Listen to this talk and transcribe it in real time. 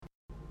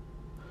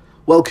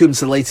Welcome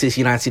to the latest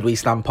United We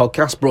Stand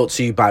podcast brought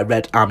to you by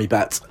Red Army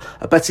Bet,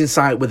 a betting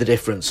site with a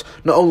difference.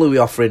 Not only are we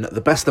offering the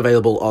best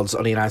available odds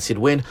on a United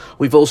win,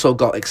 we've also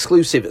got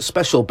exclusive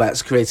special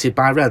bets created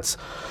by Reds.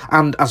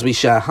 And as we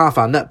share half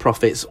our net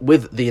profits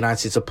with the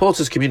United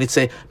supporters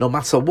community, no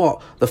matter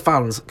what, the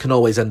fans can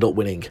always end up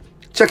winning.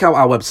 Check out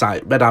our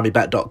website,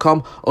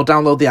 redarmybet.com, or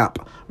download the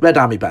app, Red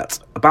Army Bet,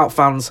 about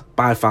fans,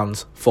 by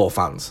fans, for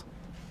fans.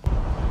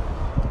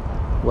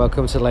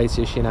 Welcome to the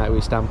latest United We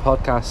Stand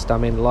podcast.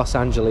 I'm in Los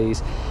Angeles,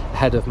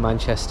 ahead of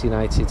Manchester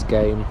United's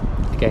game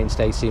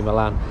against AC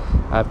Milan.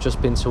 I've just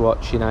been to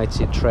watch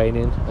United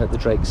training at the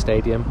Drake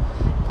Stadium,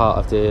 part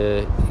of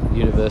the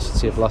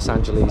University of Los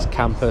Angeles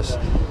campus,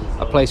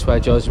 a place where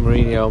Jose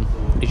Mourinho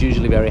is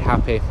usually very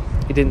happy.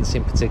 He didn't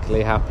seem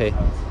particularly happy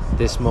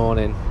this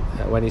morning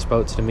when he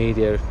spoke to the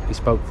media. He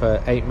spoke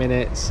for 8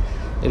 minutes.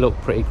 He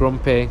looked pretty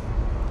grumpy.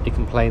 He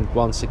complained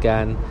once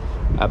again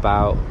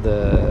about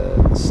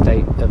the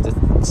state of the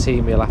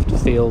team he'll have to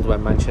field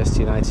when Manchester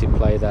United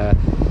play their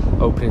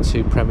opening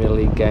 2 Premier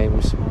League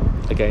games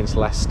against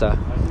Leicester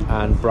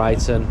and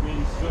Brighton.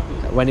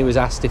 When he was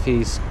asked if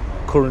his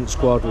current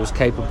squad was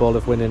capable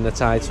of winning the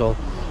title,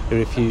 he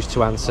refused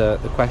to answer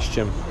the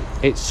question.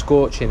 It's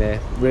scorching here,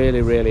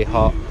 really, really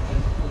hot,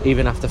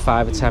 even after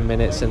 5 or 10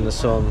 minutes in the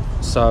sun.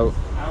 So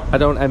I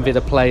don't envy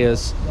the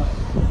players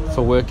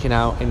for working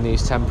out in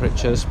these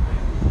temperatures.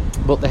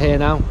 But they're here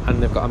now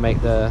and they've got to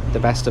make the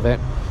best of it.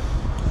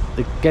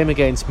 The game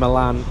against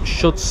Milan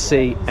should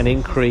see an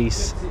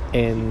increase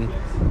in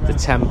the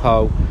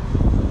tempo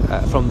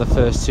from the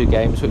first 2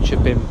 games, which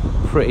have been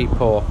pretty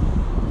poor.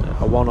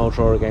 A 1-1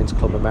 draw against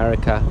Club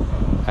America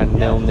and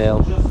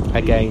 0-0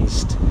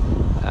 against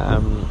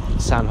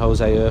San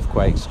Jose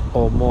Earthquakes,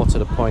 or more to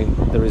the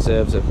point, the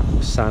reserves of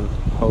San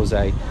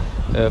Jose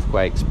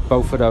Earthquakes.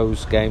 Both of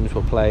those games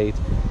were played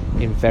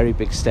in very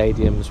big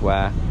stadiums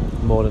where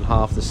more than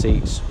half the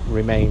seats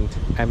remained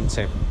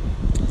empty.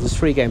 There's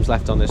 3 games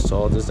left on this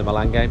tour. There's the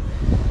Milan game,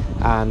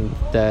 and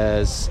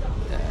there's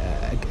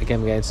a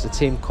game against a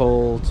team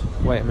called,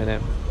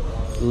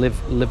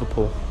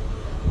 Liverpool.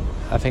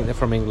 I think they're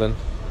from England.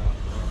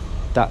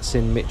 That's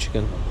in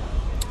Michigan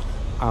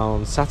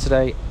on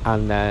Saturday,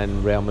 and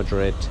then Real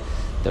Madrid,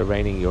 the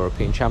reigning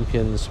European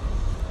champions,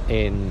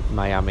 in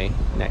Miami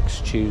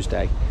next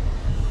Tuesday.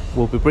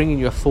 We'll be bringing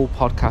you a full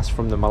podcast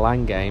from the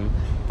Milan game,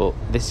 but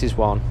this is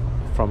one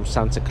from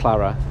Santa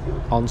Clara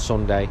on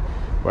Sunday,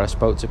 where I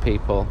spoke to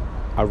people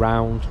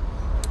around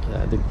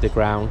the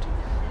ground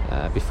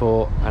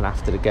before and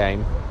after the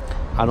game.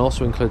 And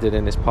also included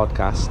in this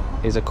podcast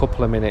is a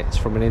couple of minutes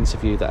from an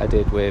interview that I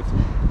did with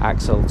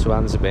Axel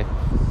Tuanzebe.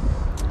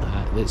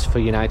 It's for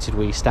United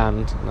We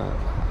Stand.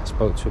 I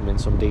spoke to him in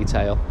some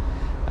detail,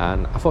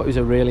 and I thought he was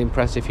a really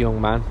impressive young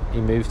man. He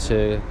moved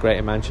to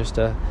Greater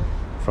Manchester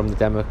from the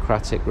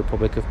Democratic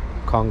Republic of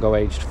Congo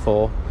aged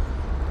 4.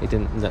 He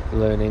didn't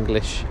learn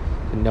English,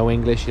 didn't know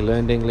English, he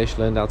learned English,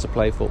 learned how to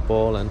play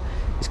football, and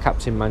he's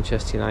captain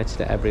Manchester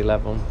United at every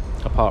level,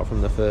 apart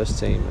from the first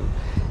team. And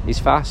he's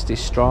fast, he's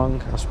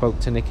strong. I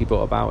spoke to Nicky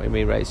Butt about him,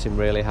 he rates him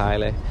really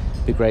highly.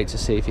 It'd be great to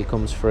see if he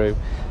comes through.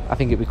 I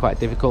think it'd be quite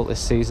difficult this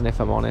season,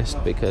 if I'm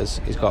honest, because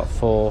he's got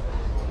 4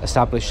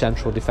 established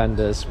central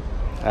defenders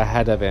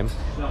ahead of him,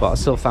 but I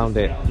still found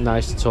it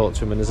nice to talk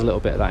to him, and there's a little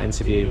bit of that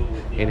interview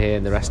in here,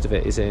 and the rest of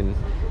it is in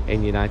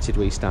United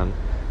We Stand.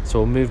 So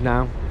we'll move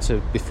now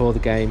to before the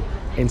game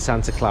in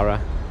Santa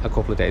Clara a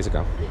couple of days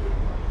ago.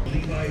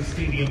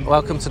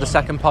 Welcome to the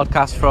second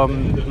podcast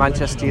from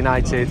Manchester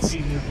United's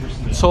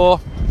tour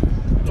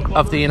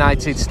of the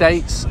United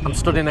States. I'm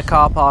stood in a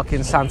car park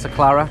in Santa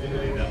Clara.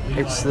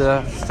 It's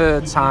the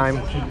 3rd time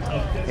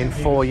in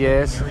 4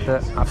 years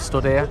that I've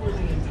stood here.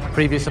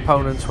 Previous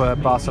opponents were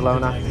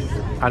Barcelona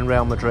and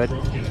Real Madrid.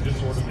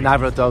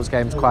 Neither of those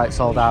games quite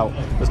sold out.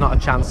 There's not a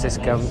chance this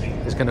game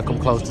is going to come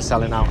close to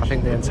selling out. I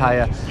think the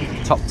entire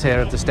top tier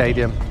of the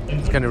stadium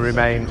is going to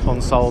remain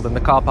unsold, and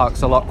the car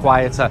park's a lot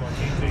quieter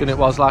than it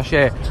was last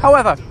year.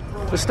 However,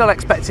 we're still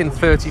expecting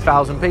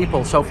 30,000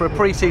 people, so for a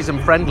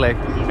pre-season friendly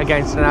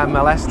against an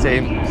MLS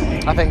team,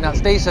 I think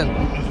that's decent.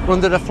 We're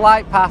under the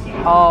flight path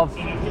of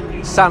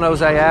San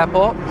Jose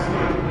Airport.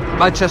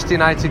 Manchester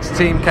United's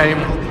team came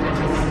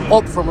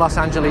up from Los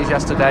Angeles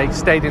yesterday,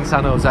 stayed in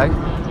San Jose,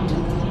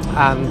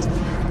 and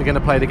they're going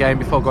to play the game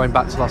before going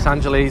back to Los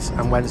Angeles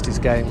and Wednesday's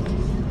game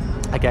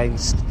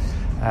against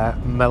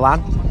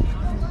Milan.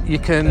 You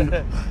can,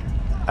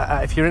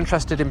 if you're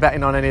interested in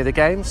betting on any of the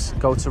games,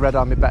 go to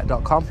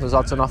redarmybet.com. There's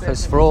odds and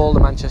offers for all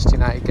the Manchester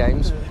United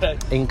games,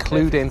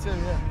 including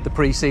the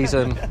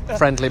pre-season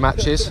friendly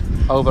matches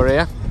over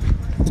here.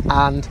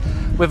 And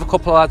with a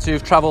couple of lads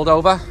who've travelled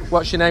over.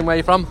 What's your name? Where are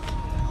you from?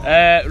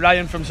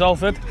 Ryan from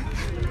Salford.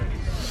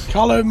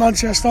 Callum,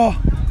 Manchester.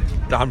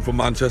 Dan from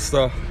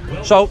Manchester.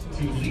 So,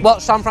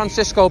 what's San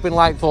Francisco been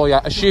like for you,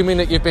 assuming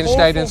that you've been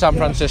stayed in San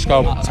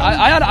Francisco?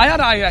 I had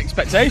high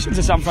expectations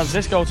of San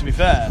Francisco, to be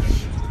fair.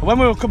 When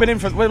we were coming in,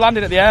 we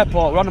landed at the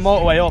airport, we're on the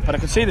motorway up, and I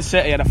could see the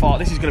city, and I thought,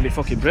 this is going to be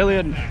fucking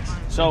brilliant.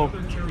 So,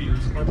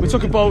 We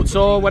took a boat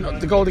tour, went up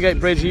the Golden Gate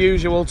Bridge, the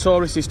usual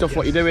touristy stuff.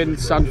 What you doing?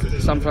 San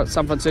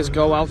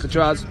Francisco,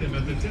 Alcatraz.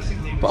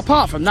 But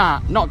apart from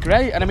that, not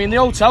great. And I mean, the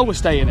hotel we're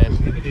staying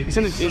in, it's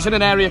in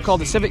an area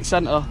called the Civic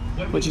Centre,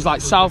 which is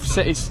like South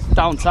City,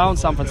 downtown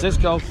San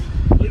Francisco.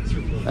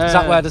 Is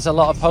that where there's a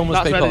lot of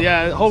homeless people?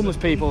 Homeless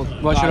people.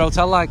 What's your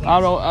hotel like?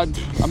 I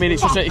mean,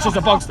 it's just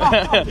a bog,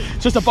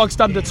 just a bog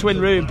standard twin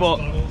room. But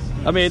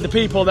I mean, the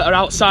people that are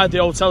outside the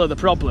hotel are the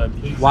problem.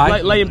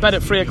 Why? Lay in bed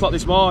at 3 o'clock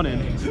this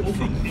morning.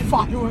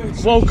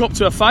 Fireworks. Woke up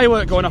to a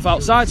firework going off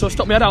outside, so I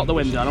stuck my head out the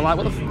window and I'm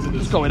like,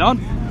 what's going on?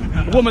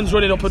 A woman's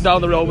running up and down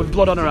the road with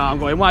blood on her arm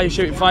going, why are you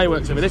shooting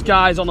fireworks at me? This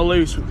guy's on the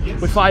loose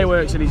with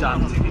fireworks in his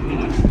hand,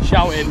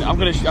 shouting, I'm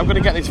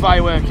gonna get this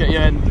firework at you.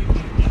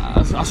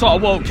 And I sort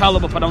of woke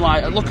Callum up and I'm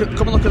like,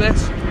 come and look at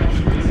this.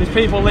 There's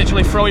people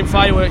literally throwing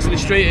fireworks in the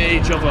street at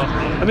each other.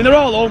 I mean, they're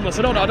all homeless.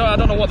 I don't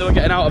know what they were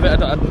getting out of it.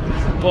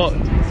 But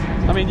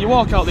I mean, you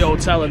walk out the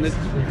hotel and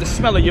the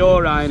smell of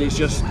urine is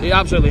just, it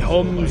absolutely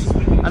hums.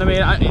 And I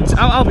mean,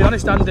 I'll be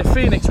honest, Andy,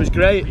 Phoenix was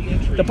great.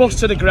 The bus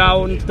to the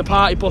ground, the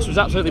party bus was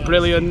absolutely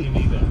brilliant.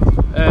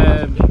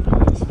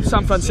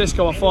 San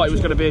Francisco, I thought it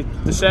was going to be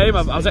the same.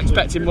 I was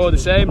expecting more of the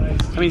same.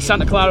 I mean,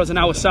 Santa Clara's an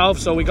hour south,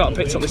 so we got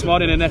picked up this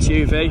morning in an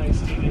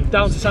SUV.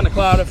 Down to Santa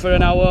Clara for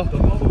an hour.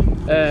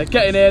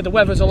 Getting here, the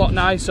weather's a lot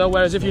nicer,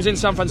 whereas if you was in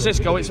San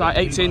Francisco, it's like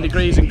 18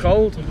 degrees and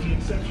cold.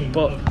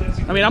 But,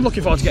 I mean, I'm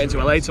looking forward to getting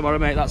to LA tomorrow,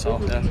 mate, that's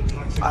all. Yeah.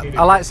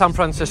 I like San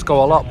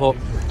Francisco a lot, but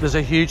there's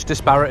a huge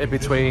disparity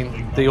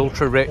between the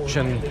ultra-rich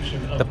and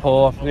the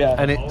poor. Yeah.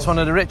 And it's one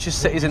of the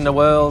richest cities in the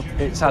world.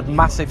 It's had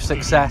massive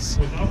success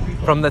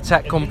from the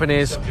tech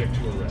companies,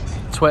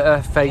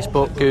 Twitter,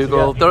 Facebook,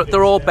 Google. Yeah.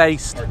 They're all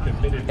based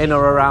in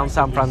or around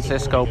San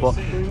Francisco, but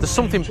there's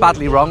something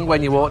badly wrong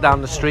when you walk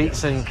down the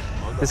streets and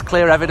there's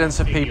clear evidence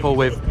of people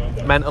with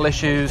mental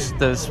issues.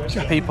 There's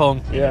people...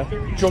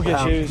 drug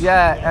issues.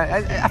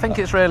 I think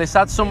it's really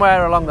sad.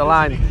 Somewhere along the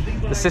line,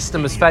 the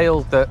system has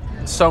failed that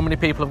so many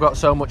people have got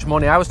so much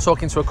money. I was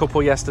talking to a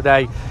couple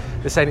yesterday.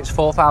 They're saying it's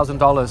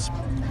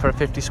 $4,000 for a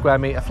 50 square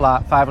metre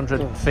flat,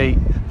 500 feet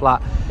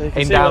flat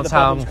in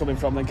downtown coming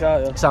from then,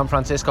 can't you? San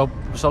Francisco.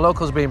 So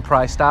locals are being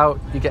priced out.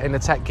 You're getting the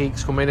tech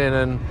geeks coming in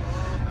and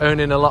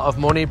earning a lot of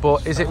money,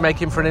 but is it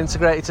making for an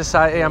integrated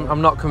society?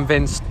 I'm not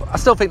convinced. I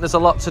still think there's a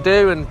lot to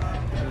do, and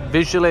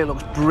visually it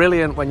looks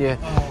brilliant when you're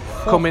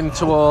coming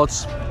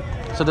towards.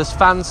 So there's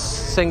fans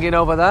singing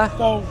over there.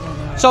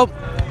 So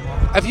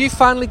have you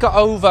finally got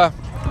over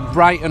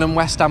Brighton and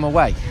West Ham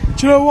away?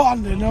 Do you know what,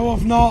 Andy? No,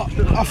 I've not.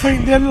 I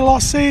think the end of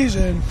last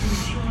season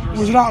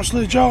was an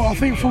absolute joke. I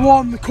think for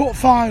one, the cup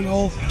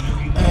final,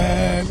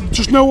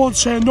 just no one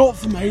turned up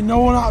for me. No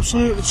one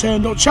absolutely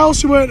turned up.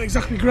 Chelsea weren't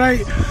exactly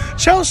great.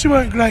 Chelsea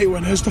weren't great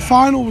winners. The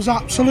final was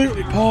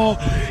absolutely poor.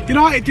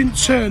 United didn't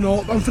turn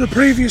up, and for the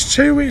previous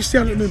 2 weeks they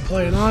hadn't been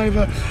playing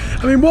either.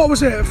 I mean, what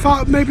was it?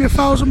 Maybe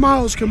 1,000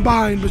 miles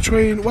combined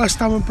between West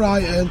Ham and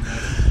Brighton.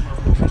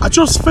 I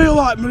just feel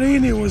like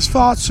Mourinho was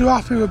far too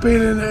happy with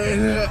being in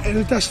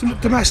a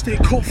domestic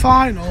cup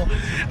final,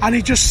 and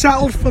he just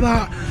settled for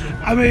that.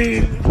 I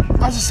mean,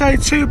 as I say,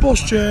 2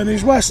 bus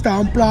journeys, West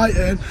Ham,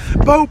 Brighton,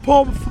 both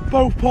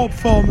poor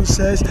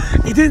performances.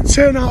 He didn't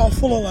turn out a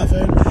full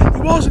 11.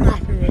 He wasn't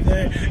happy with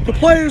it. The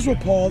players were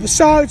poor, the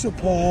sides were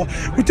poor.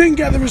 We didn't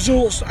get the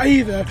results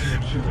either.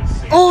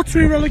 All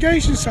 3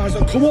 relegation sides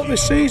that come up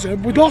this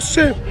season, we lost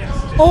to.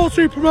 All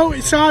 3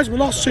 promoted sides we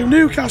lost to.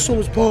 Newcastle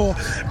was poor.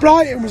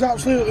 Brighton was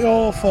absolutely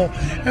awful.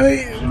 I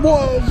mean,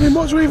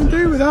 what do we even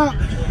do with that?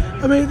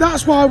 I mean,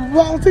 that's why.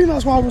 I think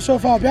that's why we're so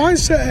far behind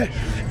City.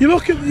 You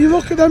look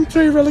at them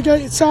 3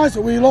 relegated sides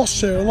that we lost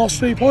to and lost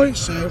 3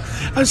 points to,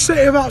 and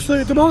City have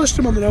absolutely demolished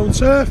them on their own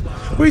turf.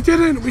 We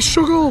didn't. We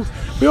struggled.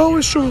 We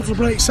always struggled to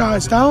break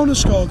sides down and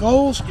score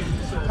goals.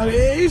 And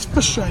it is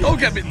frustrating.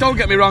 Don't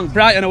get me wrong.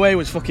 Brighton away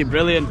was fucking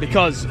brilliant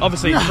because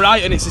obviously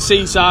Brighton, it's the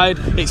seaside.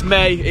 It's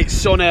May. It's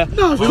sunny.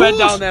 We went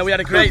down there. We had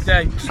a great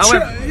day.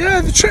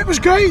 The trip was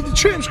great.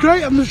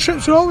 I mean, the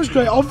trips are always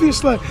great,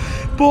 obviously.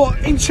 But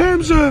in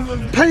terms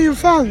of paying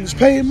fans,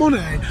 paying money,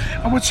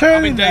 and we're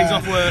turning days there,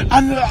 off work.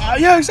 And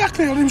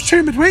exactly. And it was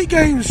 2 midweek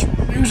games.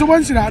 It was a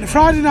Wednesday night and a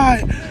Friday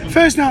night.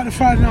 Thursday night and a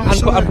Friday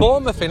night. And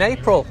Bournemouth in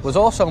April was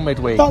also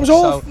midweek. That was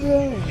awful.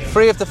 So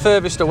 3 of the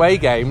furthest away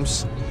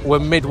games were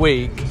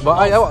midweek,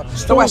 but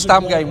the West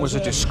Ham game was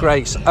a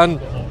disgrace, and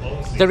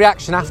the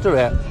reaction after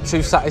it,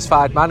 2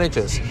 satisfied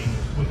managers.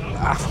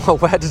 Well,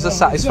 where does the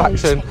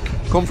satisfaction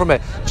come from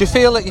it? Do you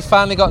feel that you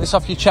finally got this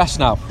off your chest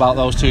now about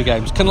those 2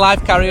 games? Can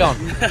life carry on?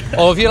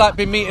 Or have you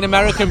been meeting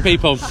American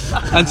people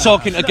and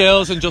talking to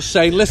girls and just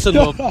saying, listen,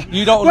 love,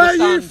 you don't Where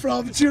understand. are you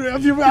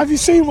from? Have you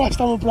seen West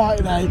Ham and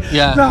Brighton, eh?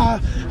 Yeah. Nah,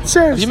 seriously.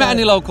 Have you met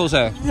any locals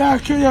here? Yeah,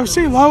 I've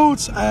seen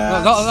loads.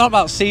 Not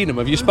about seeing them.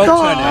 Have you spoken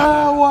to any?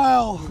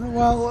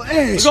 Well, it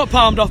is. We got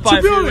palmed off by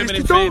a few honest, women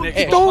in Phoenix.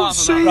 They don't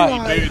seem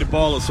like the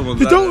ball at someone's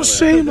they head, don't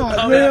seem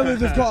like really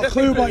they've got a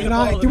clue about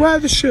United. They wear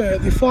the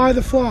shirt, they fly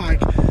the flag,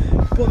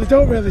 but they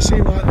don't really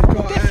seem like they've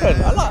got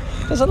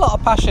There's a lot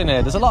of passion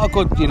here. There's a lot of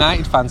good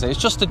United fans here. It's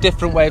just a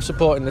different way of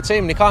supporting the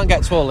team. They can't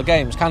get to all the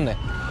games, can they?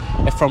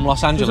 from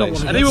Los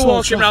Angeles. And he was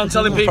walking around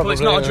telling people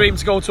it's not a dream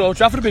to go to Old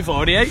Trafford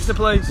before, and he hates the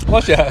place.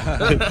 Was you?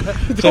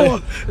 Don't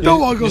want to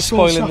go You're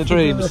spoiling the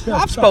dreams.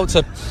 I've spoke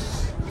to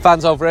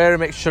fans over here, a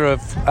mixture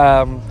of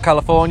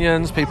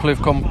Californians, people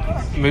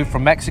who've moved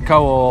from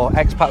Mexico, or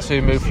expats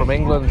who moved from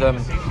England.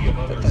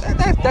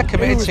 They're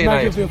committed to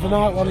United. The other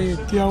night,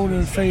 the owner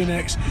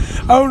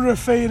of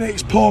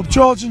Phoenix pub,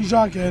 George and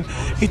Dragon,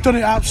 he'd done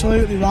it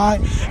absolutely right.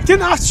 He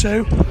didn't have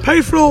to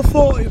pay for all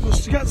 40 of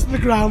us to get to the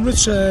ground,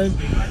 return.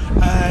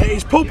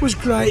 His pub was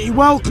great. He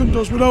welcomed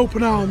us with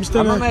open arms.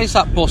 I'm amazed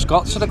that bus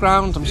got to the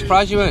ground. I'm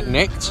surprised you weren't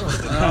nicked.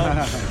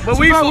 Well,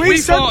 we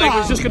thought it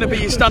was just going to be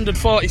your standard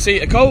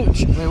 40-seater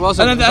coach. It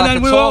wasn't. And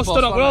then we all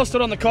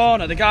stood on the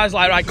corner. The guy's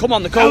like, right, come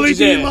on, the coach is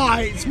here. LED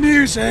lights,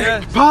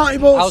 music, party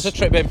bus. How's the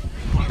trip been?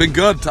 Been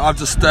good. I've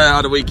just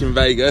had a week in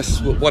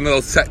Vegas. One of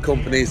those tech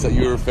companies that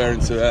you were referring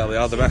to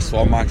earlier, the best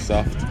one,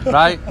 Microsoft.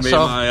 Right.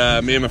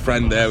 Me and my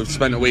friend there, we've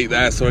spent a week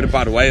there, so we're in a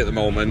bad way at the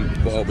moment,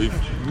 but we've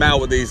met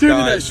with these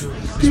guys.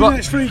 The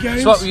next 3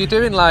 games. So what were you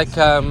doing, like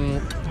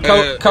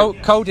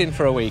coding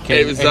for a week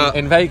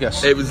in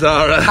Vegas? It was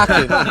our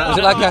hacking. Was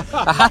it like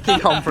a hacking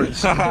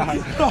conference?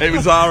 It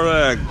was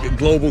our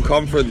global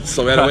conference,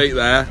 so we had a week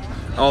there.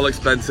 All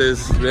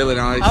expenses, really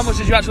nice. How much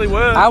did you actually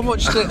work? How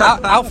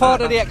far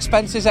do the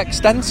expenses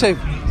extend to?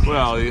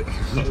 Well,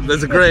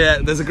 there's a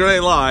grey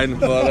line,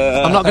 but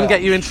I'm not going to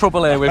get you in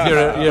trouble here with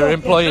your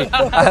employee.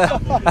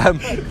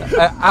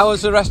 How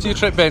has the rest of your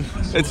trip been?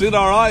 It's been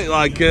all right.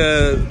 Like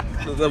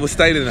we're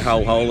staying in a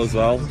hellhole as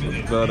well,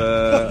 but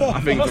I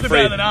think for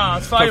 3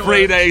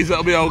 days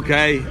it'll be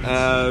okay.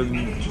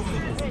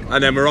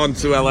 And then we're on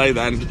to LA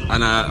then,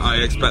 and I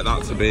expect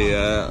that to be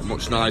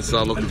much nicer.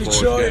 Looking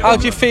forward to it. How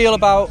do you feel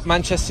about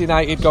Manchester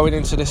United going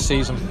into this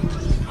season?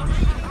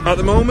 At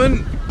the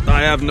moment,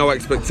 I have no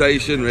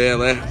expectation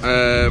really.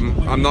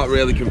 I'm not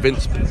really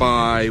convinced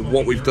by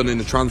what we've done in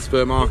the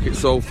transfer market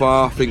so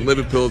far. I think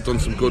Liverpool have done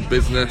some good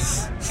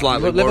business.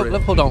 Slightly worried.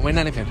 Liverpool don't win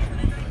anything.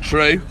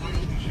 True.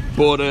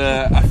 But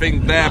I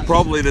think they're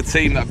probably the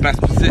team that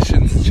best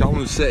positioned to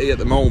challenge City at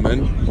the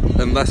moment.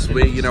 Unless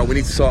we need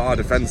to sort our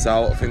defence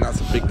out. I think that's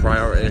a big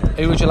priority.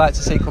 Who would you like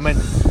to see come in?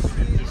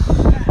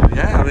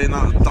 Yeah, I mean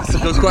that's a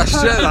good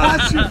question.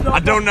 I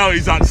don't know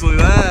who's actually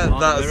there.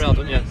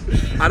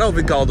 I don't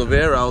think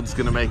Alderweireld's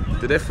going to make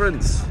the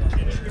difference.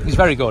 He's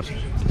very good.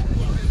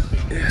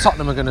 Yeah.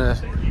 Tottenham are going to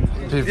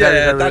be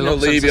very Daniel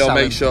reluctant Levy to will sell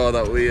make him. sure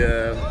that we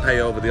pay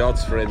over the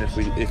odds for him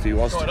if he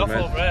was to come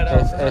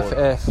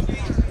in.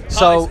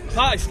 So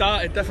Party's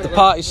started, definitely. The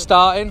party's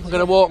starting. We're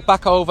going to walk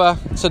back over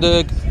to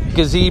the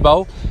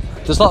gazebo.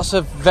 There's lots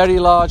of very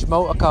large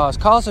motor cars.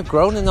 Cars have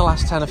grown in the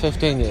last 10 or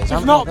 15 years.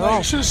 If not, mate,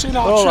 you should have seen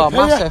our trip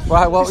massive. here.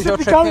 Right, what was your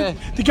trip here?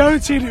 They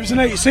guaranteed it was an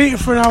 8-seater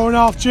for an hour and a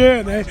half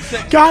journey.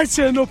 Guy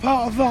turned up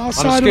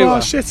outside of our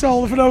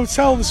shithole of an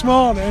hotel this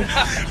morning.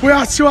 We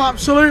had to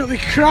absolutely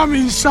cram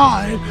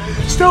inside.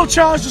 Still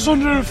charged us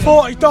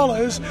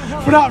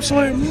 $140 for an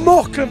absolute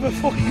muck of a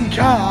fucking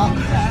car.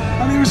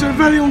 And it was a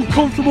very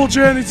uncomfortable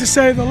journey to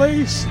say the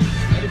least.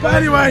 But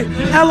anyway,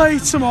 LA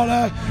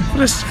tomorrow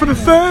for the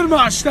third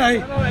match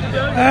day,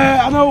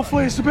 and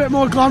hopefully it's a bit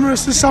more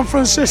glamorous than San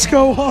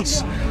Francisco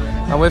was.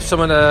 I'm with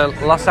some of the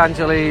Los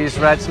Angeles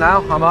Reds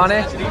now. I'm on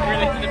it.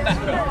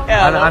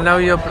 And I know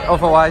you're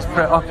otherwise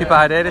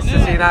preoccupied here. This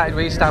is the United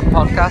We Stand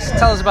podcast.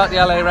 Tell us about the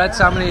LA Reds.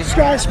 How many?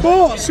 Sky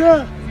Sports,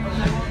 yeah.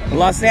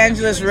 Los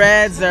Angeles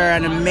Reds are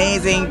an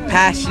amazing,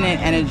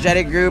 passionate,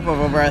 energetic group of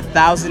over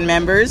 1,000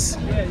 members.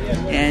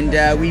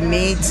 And we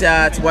meet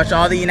to watch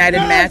all the United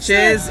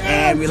matches,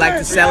 and we like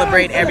to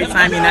celebrate every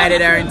time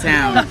United are in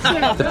town.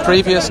 The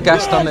previous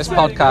guest on this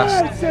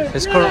podcast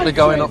is currently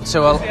going up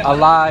to a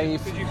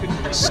live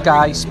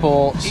Sky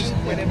Sports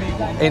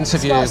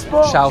interview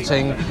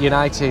shouting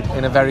United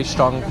in a very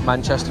strong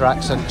Manchester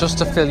accent, just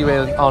to fill you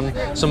in on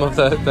some of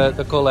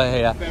the colour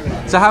here.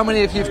 So how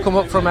many of you have come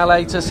up from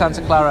LA to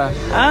Santa Clara?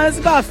 It's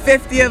about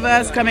 50 of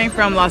us coming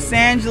from Los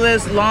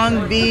Angeles,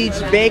 Long Beach,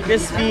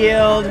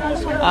 Bakersfield,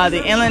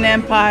 the Inland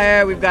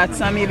Empire. We've got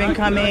some even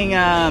coming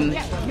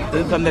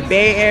from the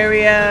Bay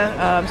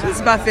Area. So it's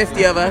about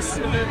 50 of us.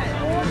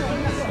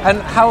 And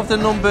how have the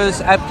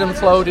numbers ebbed and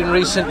flowed in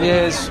recent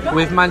years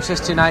with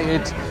Manchester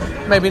United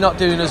maybe not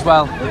doing as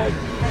well as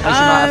you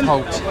might have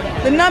hoped?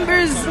 The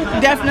numbers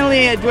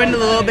definitely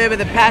dwindled a little bit, but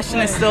the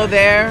passion is still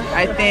there.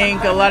 I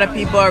think a lot of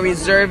people are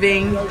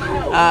reserving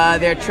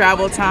their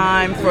travel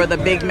time for the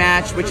big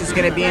match, which is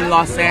going to be in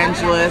Los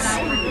Angeles,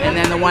 and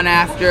then the one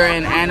after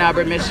in Ann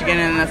Arbor, Michigan,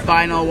 and the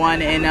final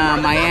one in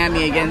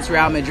Miami against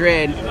Real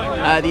Madrid.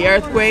 The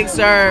Earthquakes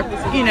are,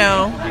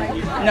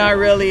 not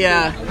really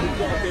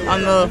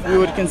we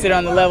would consider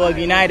on the level of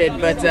United,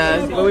 but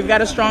we've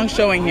got a strong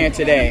showing here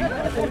today.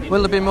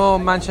 Will there be more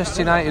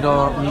Manchester United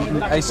or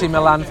AC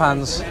Milan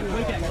fans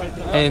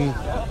in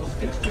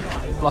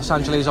Los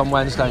Angeles on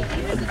Wednesday?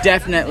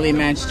 Definitely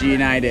Manchester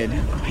United,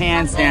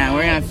 hands down.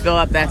 We're going to fill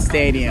up that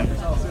stadium.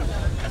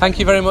 Thank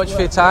you very much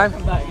for your time.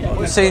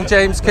 Seeing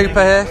James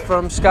Cooper here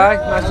from Sky.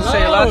 Nice to see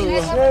you, lad.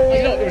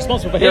 You're not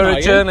responsible for him, You're are a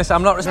you? journalist.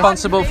 I'm not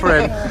responsible for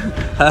him.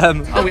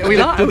 Are we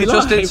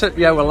live?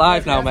 Yeah, we're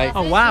live now, mate.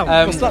 Oh,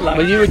 wow. What's that like?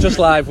 Well, you were just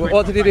live.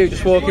 What did he do?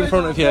 Just walk in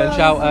front of you and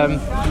shout,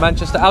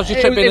 Manchester. How's your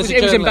trip been as a journalist?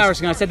 It was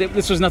embarrassing. I said that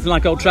this was nothing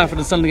like Old Trafford,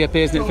 and suddenly it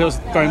appears and it feels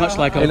very much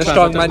like Old In a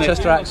Trafford. strong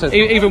Manchester accent.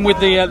 Even with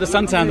the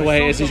suntan the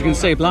way it is, as you can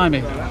see,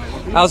 blimey.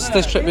 How's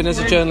this trip been as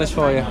a journalist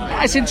for you?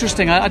 It's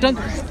interesting. I don't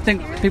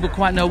think people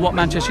quite know what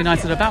Manchester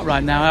United are about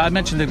right now. I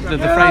mentioned the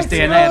phrase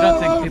DNA. I don't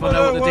think people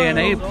know what the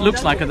DNA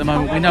looks like at the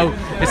moment. We know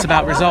it's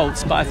about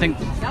results, but I think,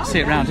 see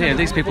it around here,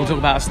 these people talk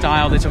about a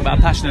style, they talk about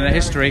a passion and a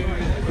history.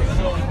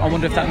 I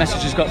wonder if that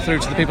message has got through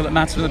to the people that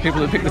matter and the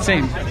people that pick the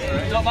team.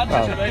 Well,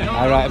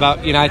 I write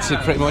about United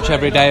pretty much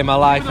every day in my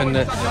life, and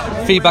the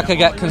feedback I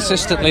get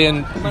consistently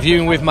and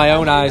viewing with my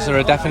own eyes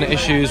are definite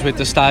issues with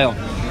the style.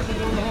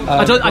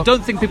 I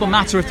don't think people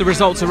matter if the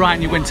results are right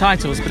and you win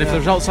titles, but if the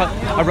results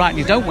are right and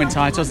you don't win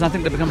titles, then I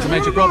think that becomes a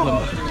major problem.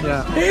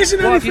 Yeah. It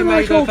isn't anything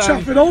like Old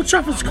Trafford. Old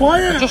Trafford's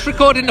quiet. Just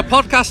recording the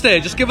podcast here.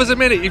 Just give us a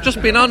minute. You've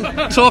just been on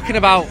talking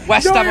about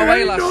West Ham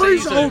away last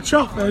season. Old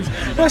Trafford.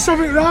 Let's have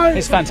it right.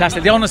 It's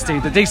fantastic. The honesty,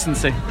 the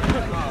decency.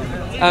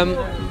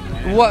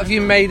 What have you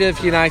made of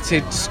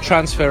United's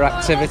transfer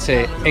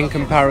activity in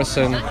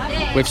comparison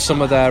with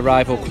some of their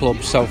rival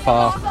clubs so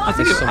far? I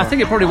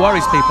think it probably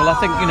worries people. I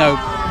think,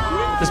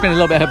 there's been a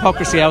little bit of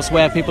hypocrisy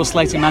elsewhere, people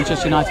slating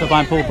Manchester United for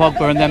buying Paul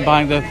Pogba and then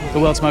buying the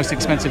world's most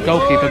expensive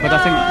goalkeeper. But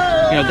I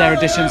think, they're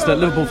additions that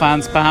Liverpool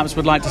fans perhaps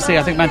would like to see.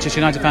 I think Manchester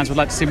United fans would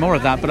like to see more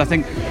of that. But I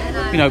think,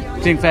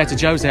 being fair to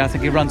Jose, I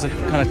think he runs a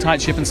kind of tight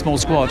ship and small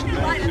squad.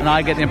 And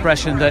I get the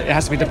impression that it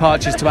has to be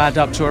departures to add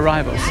up to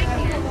arrivals.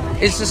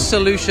 Is the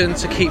solution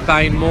to keep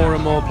buying more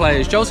and more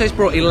players? Jose's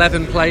brought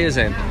 11 players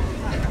in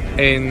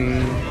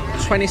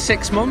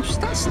 26 months,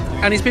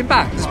 and he's been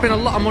back. There's been a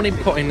lot of money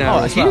put in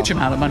now. A huge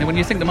amount of money. When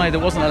you think the money that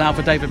wasn't allowed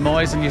for David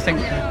Moyes, and you think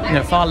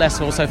far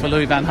less also for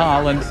Louis van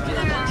Gaal, and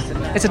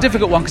it's a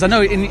difficult one because I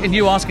know in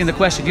you asking the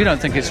question, you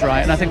don't think it's right,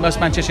 and I think most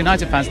Manchester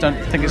United fans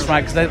don't think it's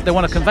right because they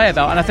want to convey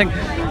about. And I think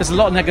there's a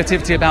lot of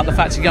negativity about the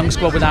fact a young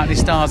squad without any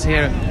stars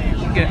here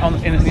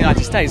in the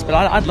United States. But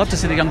I'd love to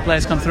see the young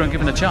players come through and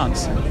given a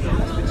chance.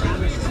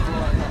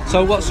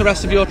 So what's the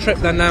rest of your trip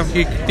then now? Are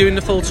you doing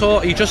the full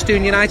tour? Are you just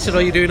doing United or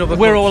are you doing other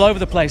We're clubs? all over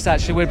the place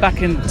actually. We're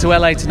back into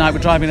LA tonight. We're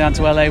driving down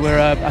to LA. We're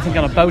I think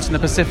on a boat in the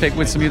Pacific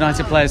with some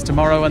United players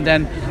tomorrow, and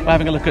then we're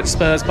having a look at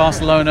Spurs,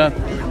 Barcelona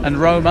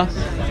and Roma,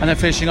 and then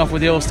finishing off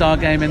with the All-Star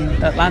game in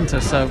Atlanta.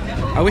 So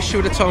I wish you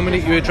would have told me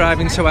that you were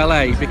driving to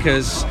LA,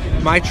 because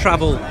my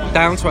travel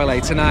down to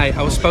LA tonight,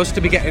 I was supposed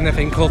to be getting a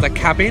thing called a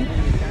cabin,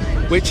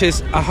 which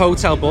is a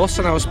hotel bus,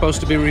 and I was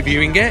supposed to be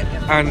reviewing it,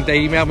 and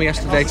they emailed me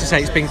yesterday to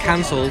say it's been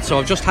cancelled, so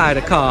I've just hired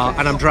a car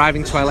and I'm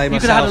driving to LA myself. You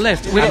could have had a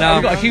lift. We've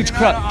got a huge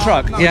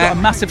truck. We've got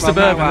a massive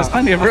Suburban. There's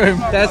plenty of room.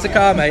 There's the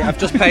car, mate. I've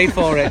just paid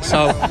for it,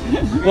 so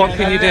what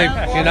can you do?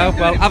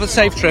 Well, have a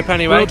safe trip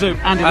anyway. Will do.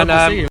 Andy, love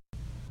to see you.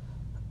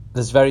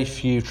 There's very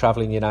few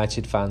travelling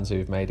United fans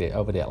who've made it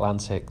over the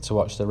Atlantic to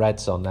watch the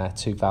Reds on their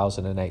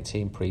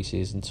 2018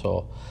 pre-season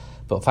tour.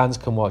 But fans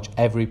can watch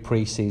every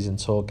pre-season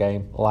tour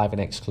game live and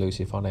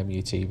exclusive on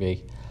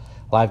MUTV.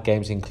 Live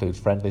games include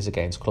friendlies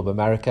against Club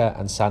America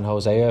and San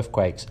Jose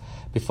Earthquakes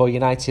before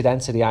United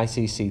enter the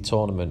ICC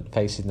tournament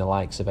facing the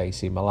likes of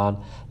AC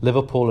Milan,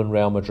 Liverpool and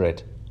Real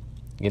Madrid.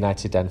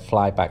 United then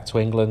fly back to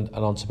England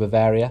and on to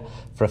Bavaria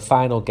for a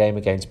final game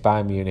against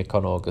Bayern Munich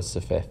on August the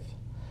 5th.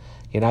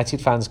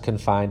 United fans can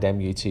find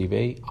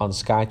MUTV on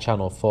Sky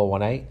Channel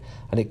 418,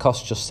 and it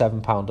costs just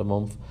 £7 a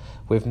month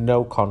with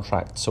no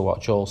contract to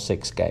watch all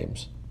 6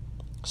 games.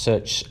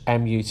 Search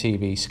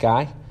MUTV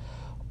Sky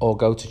or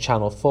go to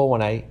Channel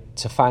 418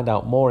 to find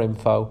out more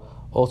info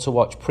or to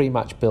watch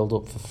pre-match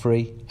build-up for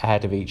free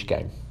ahead of each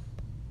game.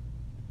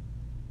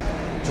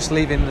 Just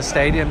leaving the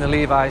stadium, the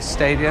Levi's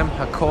Stadium,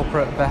 a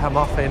corporate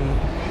behemoth in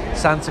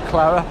Santa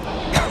Clara.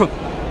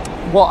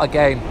 What a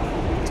game,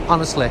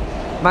 honestly.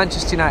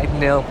 Manchester United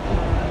 0,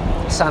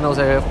 San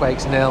Jose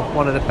Earthquakes 0.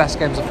 One of the best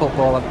games of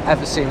football I've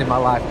ever seen in my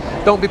life.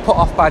 Don't be put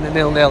off by the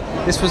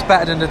 0-0. This was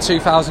better than the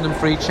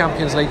 2003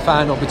 Champions League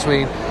final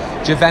between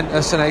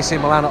Juventus and AC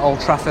Milan at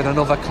Old Trafford.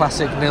 Another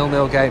classic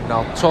 0-0 game.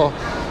 No,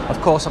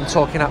 of course I'm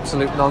talking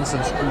absolute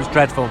nonsense. It was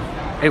dreadful.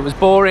 It was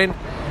boring.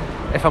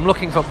 If I'm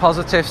looking for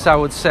positives, I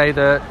would say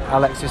that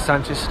Alexis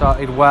Sanchez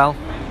started well.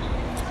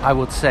 I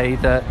would say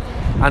that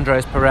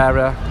Andreas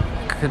Pereira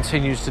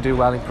continues to do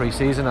well in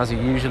pre-season, as he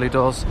usually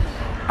does,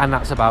 and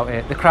that's about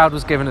it. The crowd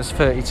was giving us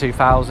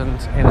 32,000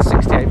 in a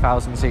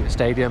 68,000 seat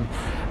stadium.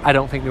 I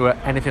don't think there were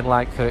anything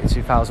like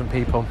 32,000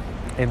 people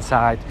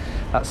inside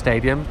that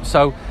stadium.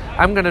 So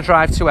I'm going to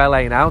drive to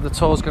LA now. The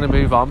tour's going to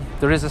move on.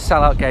 There is a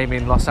sellout game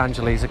in Los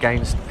Angeles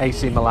against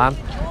AC Milan,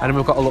 and then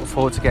we've got to look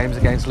forward to games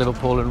against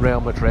Liverpool and Real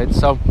Madrid.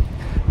 So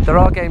there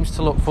are games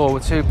to look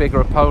forward to, bigger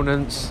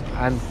opponents,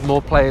 and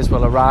more players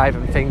will arrive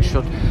and things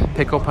should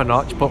pick up a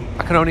notch. But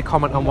I can only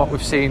comment on what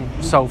we've seen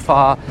so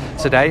far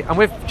today. I'm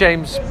with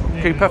James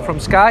Cooper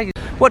from Sky.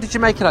 What did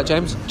you make of that,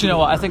 James? Do you know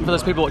what? I think for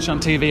those people watching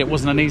on TV, it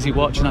wasn't an easy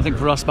watch, and I think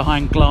for us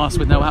behind glass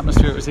with no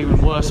atmosphere, it was even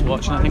worse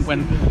watch. And I think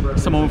when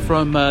someone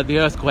from the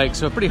Earthquakes,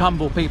 who are pretty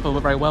humble people,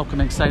 but very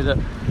welcoming, say that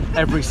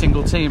every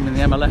single team in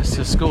the MLS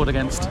has scored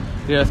against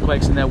the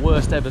Earthquakes in their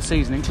worst ever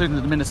season, including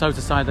the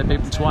Minnesota side, they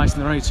beat them twice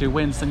and there are only 2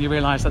 wins, then you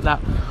realise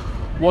that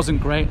wasn't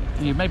great.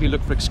 And you maybe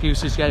look for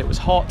excuses. Yeah, it was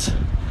hot.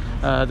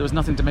 There was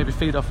nothing to maybe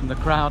feed off from the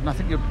crowd, and I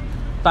think you're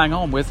bang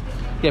on with.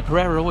 Yeah,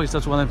 Pereira always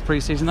does well in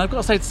pre-season. I've got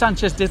to say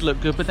Sanchez did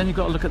look good, but then you've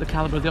got to look at the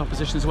calibre of the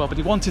opposition as well. But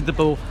he wanted the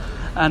ball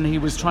and he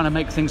was trying to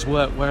make things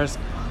work, whereas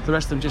the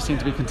rest of them just seem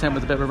to be content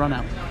with a bit of a run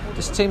out.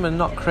 This team are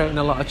not creating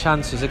a lot of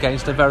chances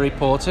against a very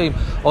poor team,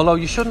 although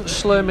you shouldn't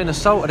slur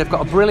Minnesota. They've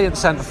got a brilliant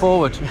centre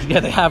forward. Yeah,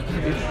 they have.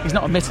 He's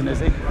not admitting, is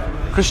he?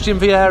 Christian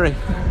Vieri,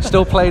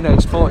 still playing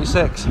age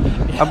 46.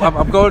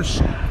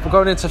 I'm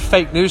going into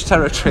fake news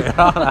territory,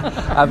 aren't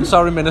I? I'm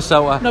sorry,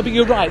 Minnesota. No, but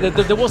you're right.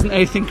 There wasn't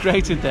anything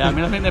created there. I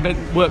mean, I think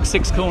they've worked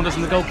 6 corners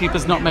and the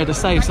goalkeeper's not made a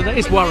save, so that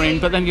is worrying.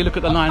 But then you look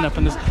at the lineup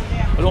and there's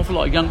an awful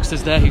lot of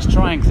youngsters there. He's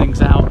trying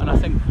things out, and I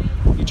think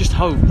you just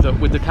hope that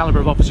with the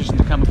calibre of opposition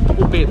to come,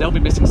 albeit they'll be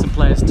missing some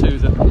players too,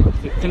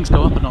 that things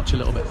go up a notch a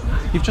little bit.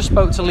 You've just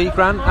spoke to Lee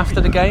Grant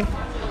after the game.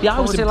 Yeah, I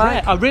was impressed.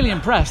 like? I'm really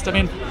impressed. I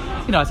mean,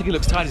 you know, I think he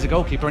looks tight as a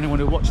goalkeeper. Anyone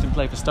who watched him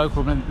play for Stoke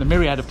or the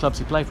myriad of clubs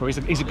he played for,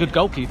 he's a good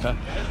goalkeeper.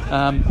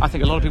 I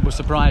think a lot of people were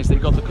surprised that he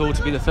got the call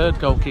to be the 3rd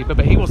goalkeeper,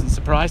 but he wasn't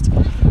surprised.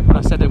 When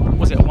I said,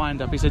 was it a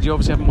wind-up? He said, you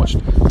obviously haven't watched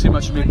too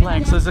much of me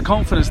playing. So there's a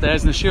confidence there,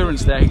 there's an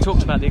assurance there. He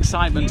talked about the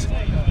excitement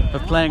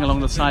of playing along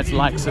the sides of the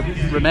likes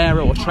of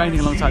Romero, or training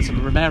alongside some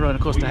of Romero, and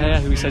of course De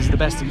Gea, who he says is the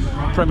best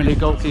Premier League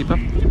goalkeeper.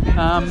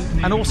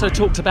 And also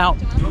talked about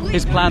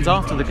his plans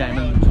after the game,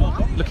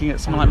 and looking at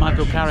someone like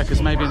Michael Carrick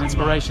as maybe an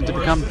inspiration to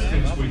become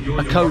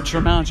a coach or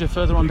a manager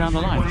further on down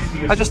the line.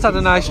 I just had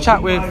a nice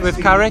chat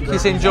with Carrick.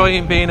 He's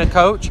enjoying being a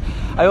coach.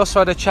 I also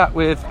had a chat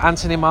with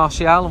Anthony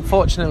Martial.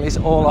 Unfortunately, it's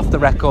all off the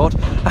record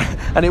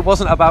and it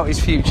wasn't about his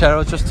future. I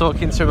was just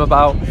talking to him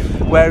about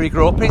where he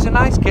grew up. He's a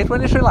nice kid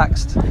when he's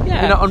relaxed.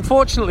 Yeah. You know,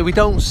 unfortunately we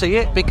don't see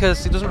it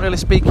because he doesn't really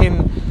speak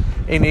in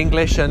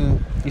English,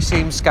 and you see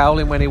him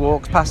scowling when he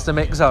walks past the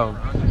mix zone.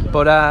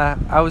 But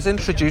I was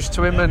introduced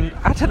to him and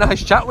I had a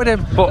nice chat with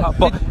him, but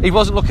he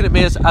wasn't looking at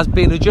me as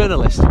being a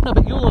journalist. No,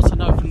 but you'll also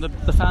know from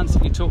the fans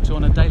that you talk to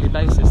on a daily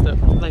basis that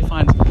they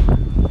find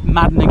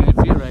maddening and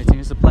infuriating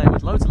is a player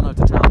with loads and loads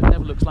of talent. It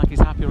never looks like he's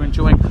happy or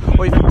enjoying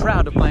or even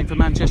proud of playing for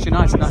Manchester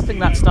United. And I think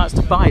that starts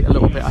to bite a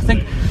little bit. I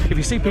think if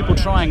you see people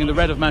trying in the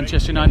red of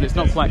Manchester United, it's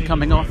not quite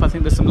coming off. I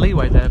think there's some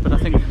leeway there, but I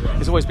think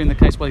it's always been the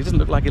case, well, he doesn't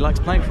look like he likes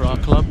playing for our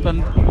club,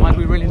 and why do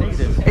we really need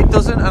him? It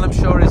doesn't, and I'm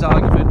sure his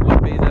argument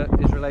would be that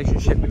his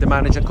relationship with the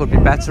manager could be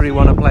better. He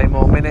want to play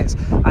more minutes,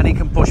 and he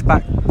can push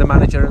back the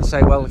manager and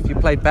say, well, if you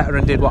played better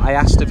and did what I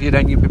asked of you,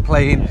 then you'd be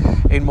playing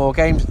in more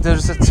games.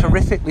 There's a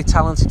terrifically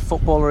talented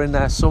footballer in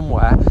there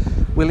somewhere.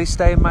 Will he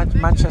stay in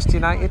Manchester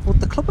United? Well,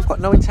 the club have got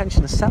no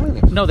intention of selling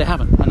him. No, they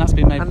haven't, and that's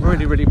been made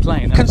really, really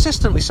plain.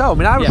 Consistently so. I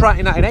mean, I was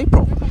writing that in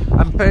April,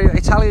 and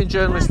Italian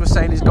journalists were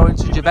saying he's going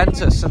to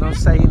Juventus, and I was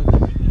saying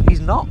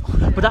he's not.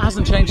 But that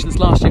hasn't changed since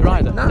last year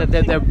either. No.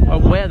 They're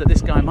aware that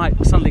this guy might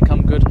suddenly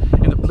come good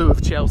in the blue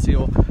of Chelsea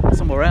or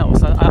somewhere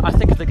else. I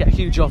think if they get a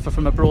huge offer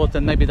from abroad,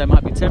 then maybe they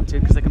might be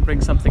tempted because they can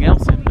bring something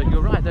else in. But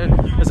you're right,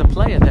 there's a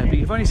player there, but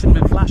you've only seen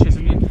him in flashes,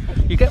 and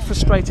you get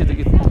frustrated that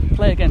you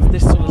play against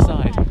this sort of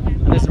side,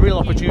 and there's a real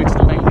opportunity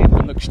to make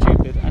them look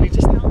stupid, and he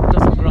just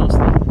doesn't grasp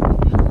that.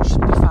 It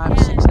should be 5 or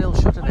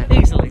 6-0, shouldn't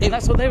it? Easily.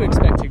 That's what they were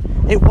expecting.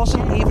 It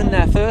wasn't even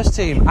their first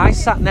team. I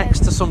sat next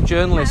to some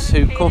journalists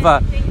who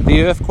cover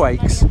the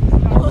earthquakes,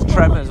 or the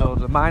tremors, or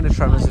the minor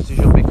tremors as it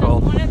should be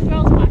called,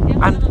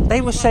 and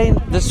they were saying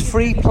there's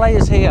 3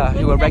 players here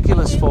who are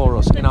regulars for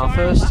us in our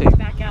first team.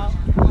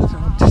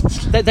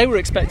 They were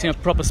expecting a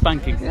proper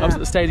spanking. Yeah. I was at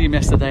the stadium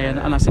yesterday and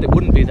I said it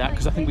wouldn't be that,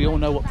 because I think we all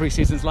know what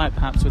pre-season's like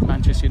perhaps with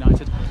Manchester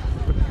United,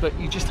 but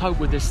you just hope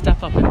with this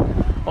step up in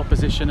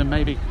opposition, and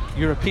maybe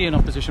European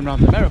opposition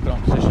rather than American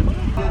opposition.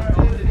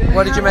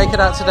 What did you make of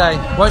that today?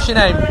 What's your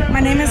name? My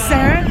name is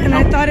Sarah, and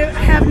I thought I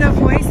have no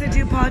voice. I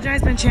do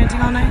apologize. Been chanting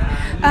all night.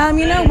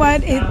 You know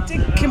what?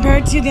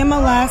 Compared to the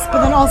MLS,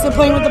 but then also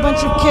playing with a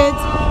bunch of kids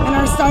and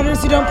our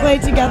starters who don't play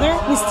together,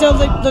 we still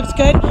looks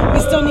good. We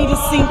still need to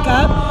sync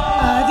up.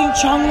 I think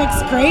Chong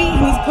looks great.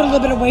 He needs to put a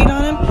little bit of weight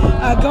on him.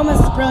 Gomez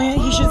is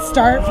brilliant. He should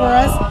start for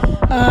us.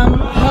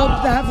 Hope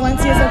that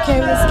Valencia is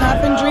okay with his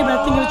calf injury, but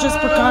I think it was just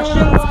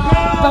precautions.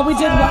 But we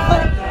did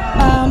well.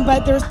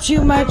 But there's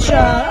too much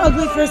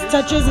ugly first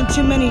touches and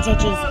too many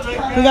touches.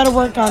 We got to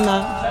work on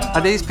that.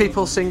 Are these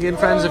people singing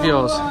friends of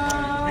yours?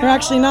 They're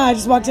actually not. I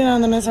just walked in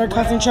on them and started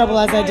causing trouble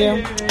as I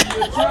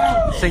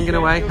do. Singing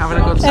away, having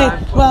a good time?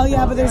 Hey, well,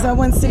 yeah, but there's that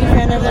one City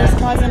fan over there that's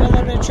causing a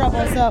little bit of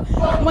trouble. So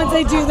once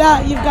they do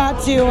that, you've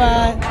got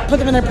to put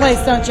them in their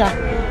place, don't you?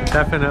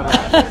 Definitely.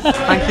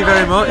 Thank you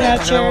very much. Yeah,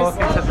 cheers. I'm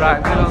walking to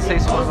Brighton. I'll see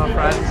some of my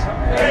friends.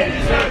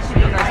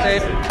 Thanks,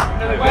 Dave.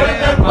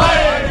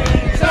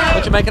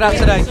 What'd you make it out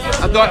today?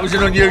 I thought it was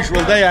an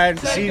unusual day. I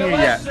hadn't seen you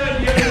yet.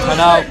 I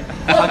know.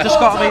 I've just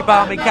got to meet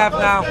Barmy Kev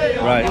now.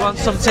 Right. He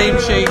wants some team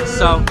sheets,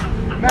 so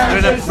You're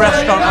in a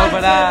restaurant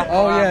over there.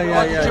 Oh, yeah.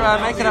 What did you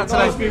make of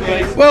that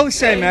today? Well, the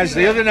same as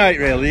the other night,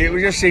 really. It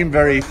just seemed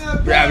very,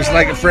 it was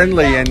like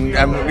friendly, and you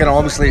know,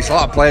 obviously it's a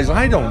lot of players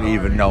I don't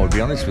even know, to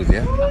be honest with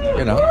you.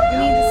 You know,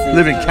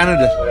 live in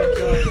Canada.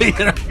 You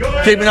know,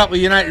 keeping up with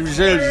United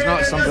reserves is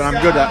not something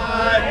I'm good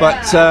at.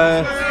 But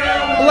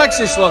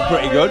Alexis looked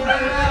pretty good.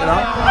 You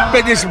know,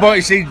 bit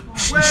disappointed to see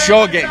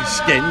Shaw getting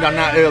skinned on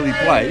that early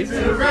play.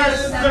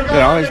 You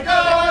know, as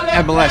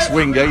MLS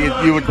winger,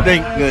 you would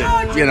think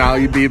that, you know,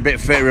 you'd be a bit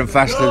fitter and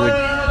faster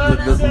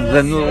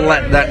than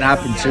let that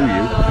happen to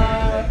you.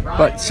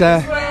 But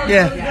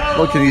yeah,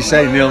 what can you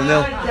say?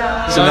 0-0.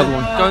 It's another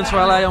one. Going to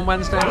LA on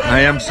Wednesday?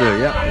 I am, sir.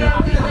 Yeah.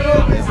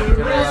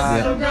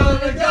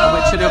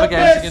 Which of the other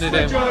games are you going to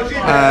do?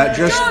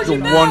 Just the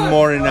one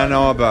more in Ann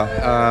Arbor.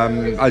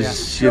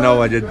 As you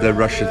know, I did the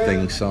Russia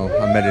thing, so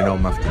I'm heading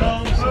home after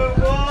that.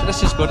 So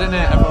this is good, isn't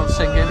it? Everyone's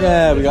singing.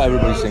 Yeah, we got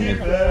everybody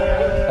singing.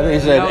 I think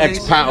he's an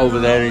expat over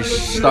there. He's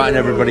starting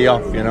everybody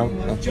off, you know.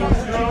 Right,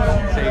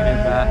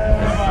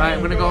 I'm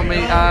going to go and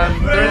meet.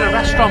 They're in a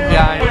restaurant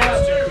behind.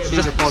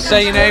 Just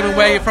say your name and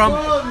where you're from.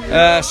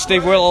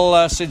 Steve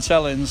Whittle, St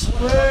Helens.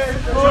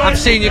 I've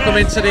seen you come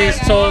into these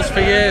tours for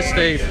years,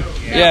 Steve.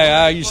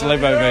 Yeah, I used to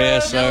live over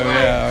here, so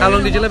yeah. How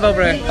long did you live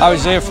over here? I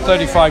was here for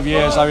 35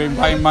 years. I've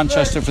been in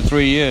Manchester for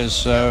 3 years.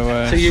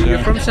 So you're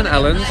from St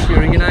Helens,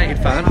 you're a United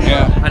fan.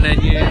 Yeah. And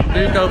then you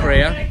moved over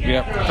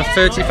here for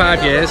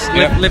 35 years.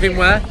 Living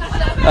where?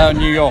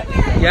 New York.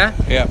 Yeah?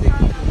 Yeah.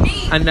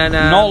 And then...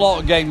 not a lot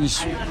of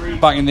games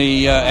back in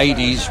the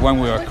 80s when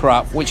we were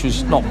crap, which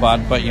was not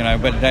bad, but you know,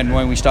 but then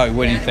when we started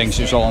winning things,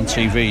 it was all on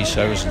TV,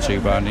 so it wasn't too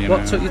bad.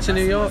 What took you to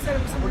New York?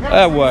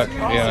 Work.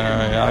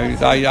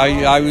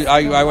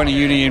 I went to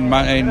uni in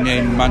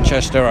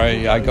Manchester.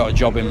 I got a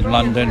job in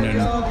London, and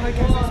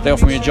they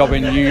offered me a job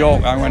in New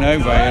York. I went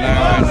over, you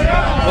know.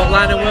 What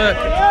line of work?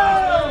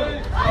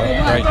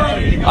 Great.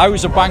 I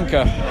was a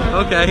banker.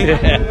 Okay.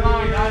 Yeah.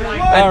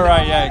 All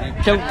right, yeah.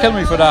 Kill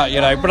me for that,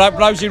 you know. But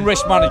I was in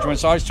risk management,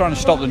 so I was trying to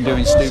stop them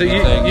doing stupid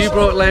things. So you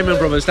brought Lehman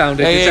Brothers down,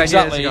 did you?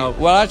 Exactly. 10 years ago?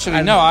 Well,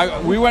 actually,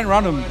 no. We went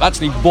around and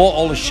actually bought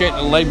all the shit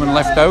that Lehman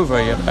left over,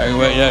 you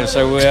know. Yeah,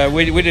 so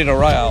we did a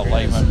right out of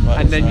Lehman.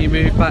 And then you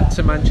moved back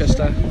to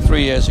Manchester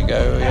 3 years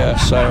ago. Yeah.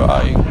 So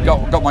I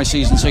got my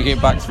season ticket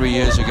back 3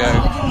 years ago.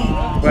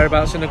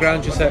 Whereabouts in the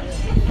ground you sit?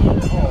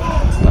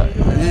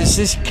 This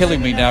is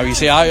killing me now. You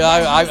see,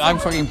 I'm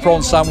fucking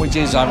prawn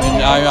sandwiches.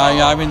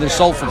 I'm in the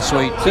Salford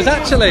Suite. There's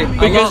actually a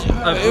lot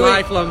of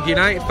lifelong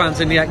United fans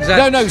in the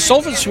exec. No,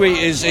 Salford Suite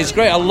is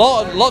great. A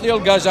lot of the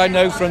old guys I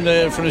know from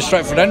the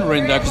Stretford End are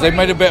in there because they've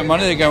made a bit of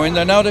money. They go in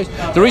there nowadays.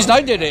 The reason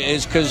I did it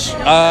is because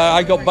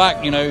I got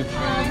back, you know,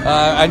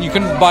 and you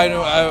couldn't buy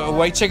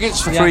away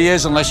tickets for 3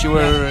 years unless you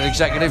were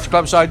executive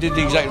club. So I did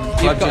the executive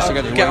club just to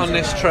get on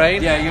this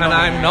train. Yeah, and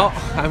I'm not.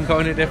 I'm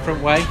going a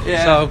different way.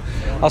 Yeah. So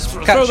I'll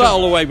throw that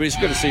all away. But it's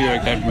good to see you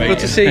again, mate. Good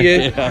to see you.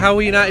 Yeah. How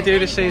will United do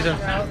this season?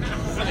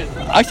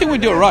 I think we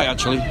do it right,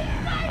 actually.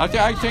 I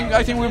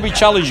think we'll be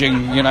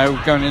challenging, you know,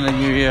 going in the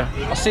new year.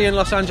 I'll see you in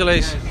Los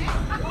Angeles.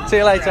 See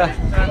you later.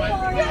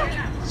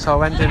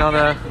 So ending on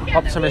an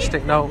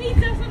optimistic note.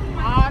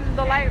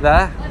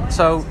 There.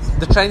 So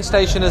the train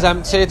station is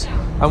emptied,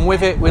 and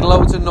with it, with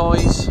loads of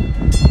noise,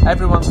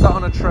 everyone's got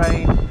on a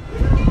train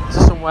to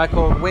somewhere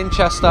called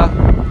Winchester.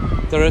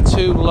 There are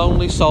two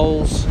lonely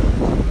souls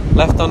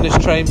left on this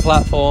train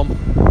platform.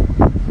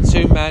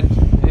 Two men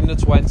in the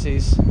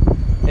 20s,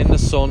 in the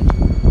sun.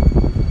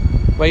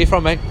 Where are you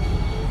from, mate?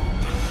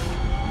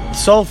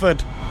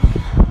 Salford.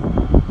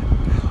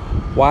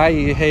 Why are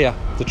you here?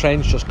 The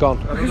train's just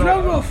gone. Because we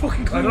haven't got a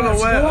fucking clue. I don't know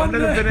where. I've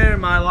never been here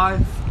in my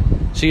life.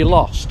 So you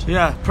lost?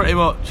 Yeah, pretty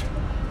much.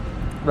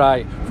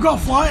 Right. We've got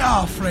a flight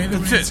half-free that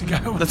we need to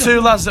go. The two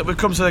lads that we've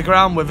come to the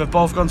ground with have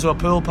both gone to a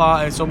pool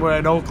party somewhere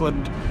in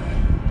Oakland.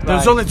 There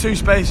was only 2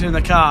 spaces in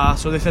the car,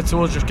 so they said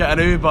to us just get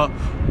an Uber.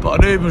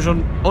 But an Uber's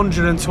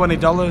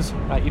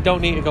 $120. Right, you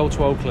don't need to go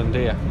to Oakland, do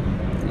you?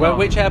 No.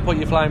 Which airport are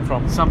you flying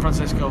from? San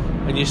Francisco.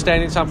 And you're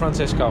staying in San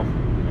Francisco?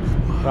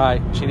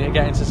 Right, so you need to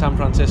get into San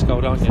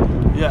Francisco, don't you?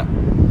 Yeah.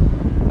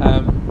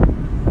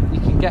 You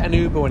can get an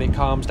Uber when it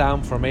calms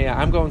down from here.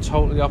 I'm going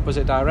totally the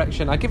opposite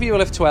direction. I'll give you a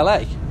lift to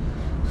LA.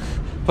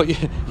 But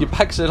your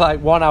bags are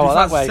like 1 hour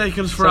that way. Take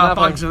us for our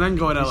bags and then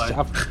go in LA.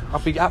 I'll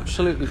be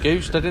absolutely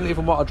goosed. I didn't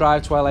even want to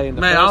drive to LA in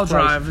the first place. I'll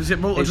drive. Is it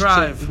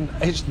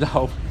multi-drive?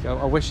 No.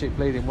 I wish it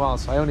bleeding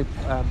was. I only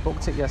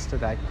booked it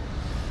yesterday.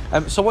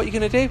 So what are you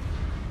going to do?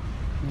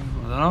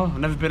 I don't know. I've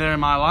never been here in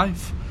my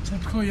life.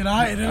 Typical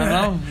United, isn't it?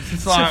 I know.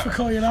 It's like,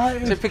 Typical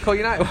United. Typical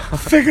United.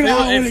 Figure it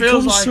out when it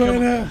comes like to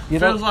it. It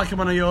feels like I'm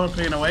on a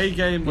European away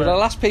game. You're the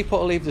last people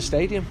to leave the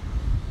stadium.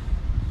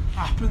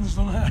 Happens,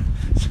 doesn't it?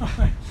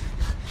 Sorry.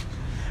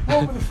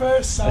 What was the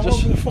first time? What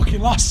was the fucking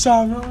last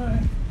time?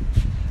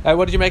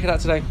 What did you make of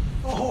that today?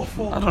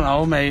 Awful. I don't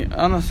know, mate.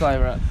 Honestly,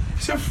 right.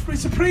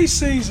 It's a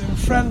pre-season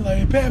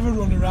friendly, a bit of a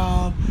run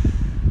around.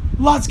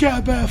 Lads get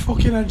a bit of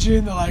fucking energy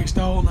in the legs,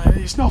 don't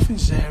they? It's nothing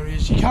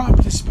serious. You can't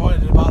be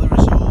disappointed about the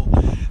result.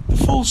 The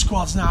full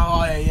squad's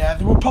now here, yeah.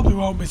 They probably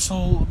won't be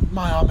till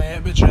Miami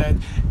at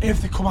Madrid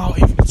if they come out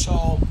even at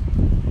all.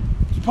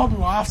 They probably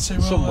won't have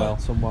to. Some will will,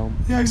 some won't.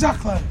 Yeah,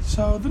 exactly.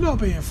 So they're not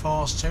being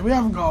forced to. We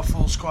haven't got a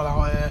full squad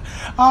out here.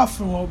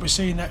 Arthur won't be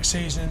seen next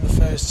season in the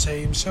first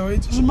team, so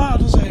it doesn't matter,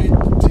 does it?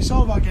 It's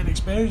all about getting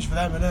experience for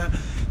them, and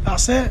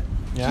that's it.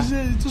 Yeah.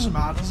 It doesn't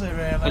matter, does it,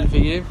 really? And for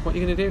you, what are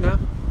you going to do now?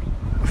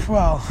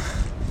 Well,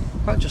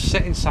 Can't just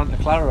sit in Santa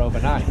Clara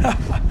overnight.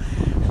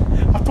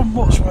 I've done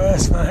much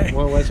worse, mate.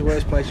 Well, where's the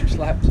worst place you've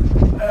slept?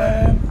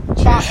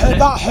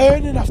 That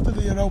Herning after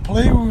the Europa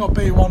League when we got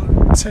beat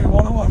 1-2-1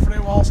 or whatever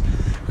it was.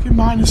 Fucking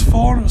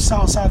 -4 and it was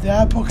outside the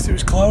airport because it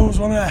was closed,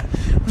 wasn't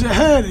it? Was it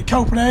Herning?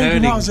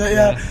 Copenhagen, that was it,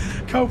 yeah.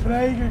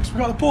 Copenhagen, because we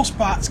got the bus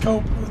back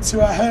to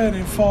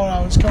Herning, 4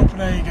 hours,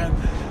 Copenhagen.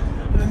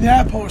 And then the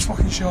airport was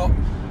fucking shut.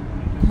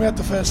 And we had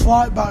the first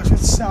flight back, so we had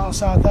to sit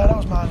outside there. That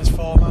was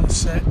 -4,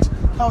 -6.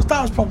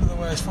 That was probably the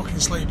worst fucking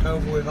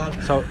sleepover we've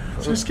had. So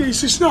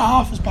it's not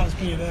half as bad as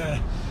being there.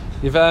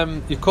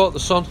 You've caught the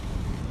sun.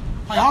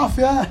 I have,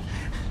 yeah.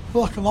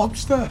 Like a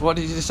lobster. What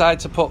did you decide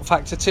to put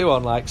factor 2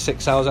 on, like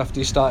 6 hours after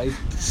you started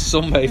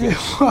sunbathing?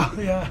 Well,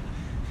 yeah.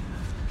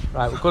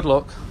 Right, well, good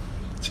luck.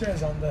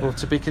 Cheers, Andy. Well,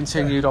 to be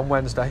continued on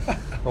Wednesday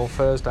or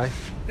Thursday.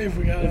 If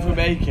we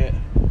make it.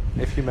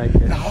 If you make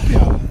it. No, I'll be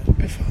alright. It'll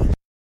be fine.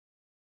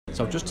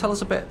 So just tell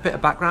us a bit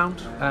of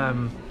background.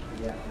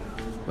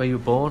 Where you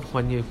were born,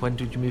 when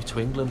did you move to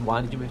England,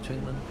 why did you move to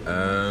England?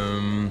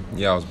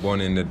 I was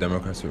born in the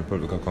Democratic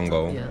Republic of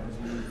Congo.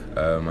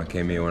 Yeah. I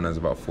came here when I was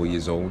about 4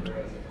 years old,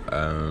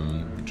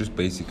 just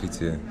basically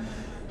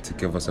to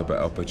give us a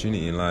better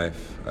opportunity in life.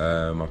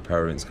 My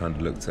parents kind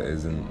of looked at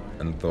us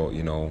and thought,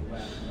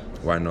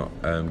 why not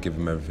give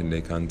them everything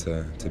they can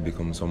to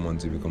become someone,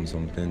 to become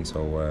something. So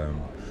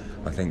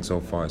I think so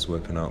far it's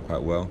working out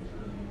quite well.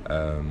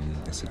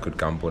 It's a good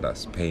gamble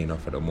that's paying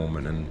off at the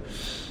moment, and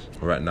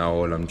right now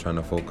all I'm trying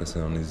to focus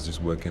on is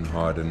just working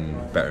hard and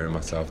bettering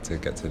myself to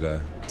get to the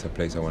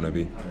place I want to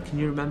be. Can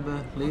you remember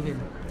leaving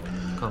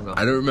Congo?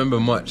 I don't remember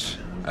much.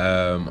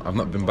 I've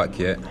not been back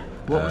yet.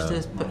 What was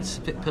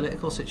the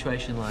political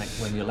situation like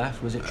when you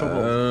left? Was it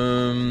trouble?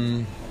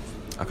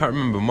 I can't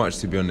remember much,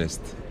 to be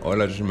honest.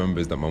 All I just remember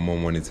is that my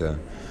mum wanted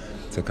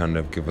to kind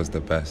of give us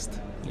the best.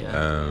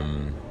 Yeah.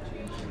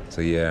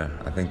 So yeah,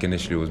 I think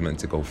initially it was meant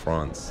to go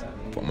France,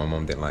 but my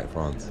mum didn't like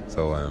France,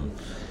 so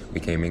we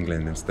came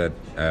England instead.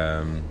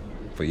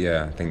 But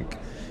yeah, I think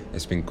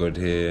it's been good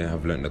here.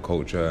 I've learnt the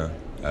culture.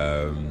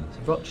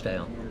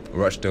 Rochdale?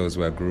 Rochdale is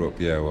where I grew up,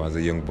 when I was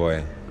a young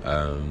boy.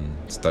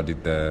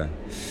 Studied there.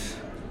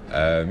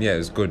 It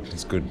was good.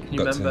 It's good. Can you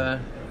remember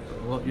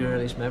what your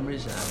earliest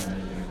memories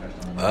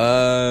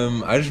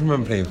are? I just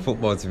remember playing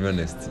football, to be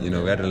honest. We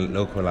had a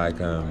local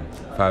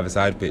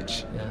five-a-side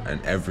pitch, and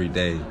every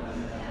day,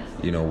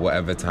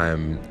 whatever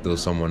time there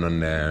was someone on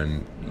there,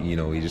 and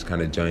we just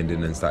kind of joined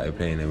in and started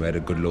playing, and we had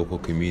a good local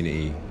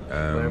community.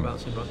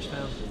 Whereabouts in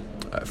Rochdale?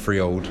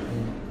 Freehold.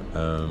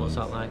 What's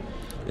that like?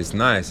 It's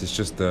nice. It's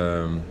just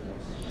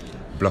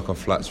block of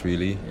flats,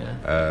 really.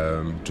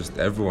 Just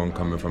everyone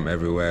coming from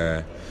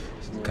everywhere,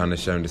 kind of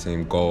sharing the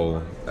same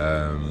goal.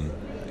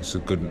 It's a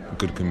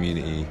good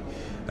community.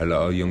 A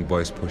lot of young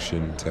boys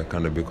pushing to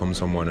kind of become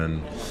someone,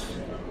 and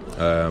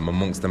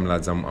amongst them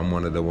lads, I'm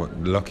one of the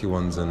lucky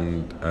ones,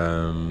 and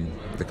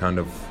they kind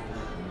of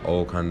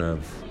all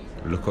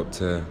look up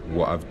to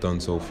what I've done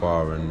so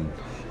far, and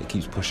it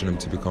keeps pushing them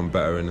to become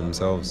better in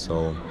themselves.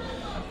 So,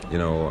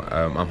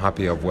 I'm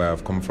happy of where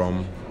I've come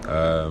from,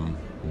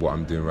 what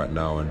I'm doing right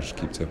now, and just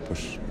keep to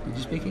push. Did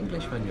you speak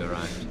English when you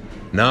arrived?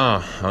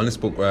 Nah, I only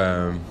spoke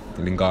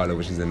Lingala,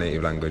 which is a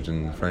native language,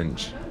 and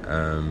French.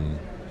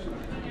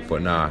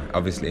 But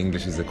obviously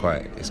English is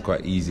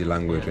quite easy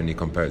language when you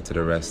compare it to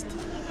the rest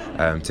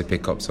to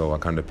pick up. So I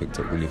kind of picked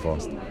up really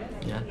fast.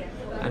 Yeah.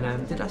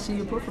 And did I see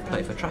your brother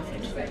play for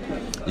Trafford?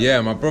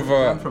 Yeah, my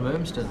brother. I'm from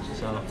Urmston,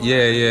 so.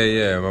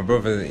 Yeah. My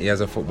brother, he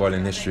has a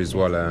footballing history as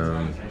well.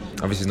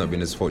 Obviously, he's not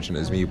been as fortunate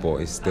as me, but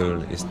he's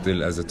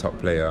still as a top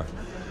player.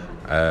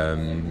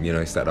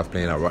 He started off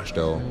playing at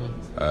Rochdale,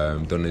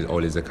 done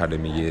all his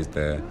academy years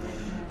there,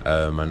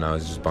 and now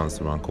he's just bounced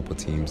around a couple of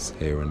teams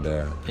here and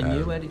there. And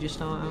you, where did you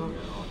start out?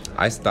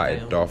 I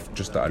started off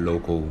just at a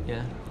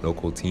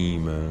local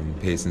team,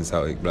 Pearson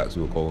Celtic Blacks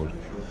we were called.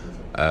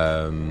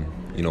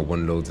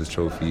 Won loads of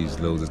trophies,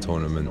 loads of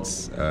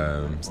tournaments.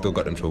 Still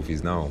got them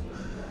trophies now.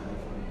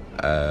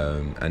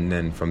 And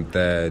then from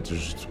there,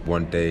 just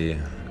one day,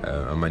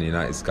 a Man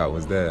United scout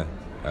was there.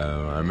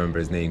 I remember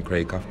his name,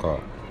 Craig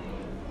Cathcart.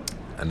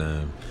 And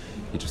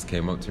he just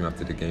came up to me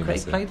after the game.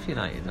 Craig played for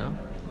United, no?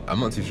 I'm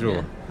not too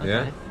sure.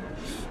 Yeah.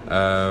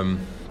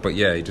 But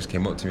yeah, he just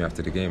came up to me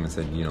after the game and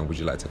said, would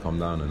you like to come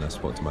down? And I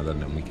spoke to my dad,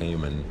 and we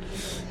came, and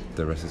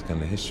the rest is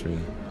kind of history.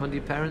 What do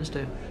your parents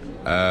do?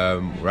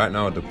 Right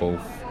now, they're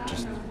both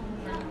just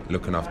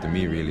looking after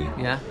me, really.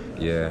 Yeah?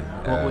 Yeah.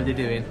 What were they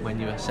doing when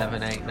you were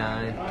 7, 8,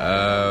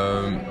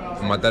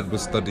 9? My dad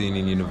was studying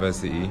in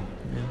university.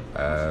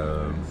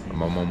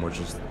 My mum was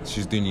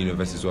she's doing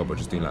university as well, but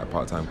just doing like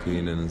part-time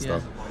cleaning and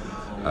stuff.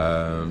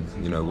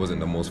 It wasn't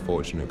the most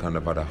fortunate, kind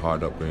of had a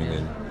hard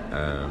upbringing.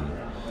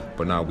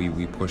 But now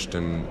we pushed,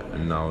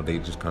 and now they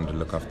just kind of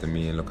look after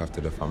me and look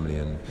after the family.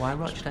 And why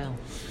Rochdale?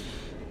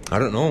 I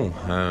don't know.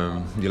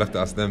 You'll have to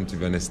ask them, to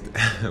be honest.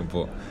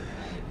 But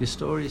your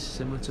story is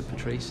similar to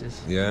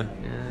Patrice's. Yeah.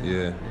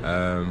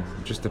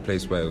 Just a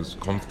place where it was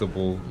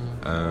comfortable.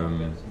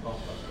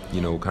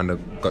 Kind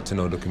of got to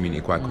know the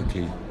community quite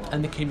quickly.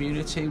 And the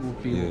community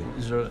would be,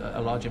 is there a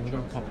large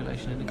immigrant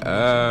population in the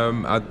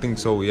community? I think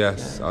so,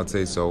 yes. I'd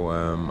say so.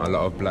 A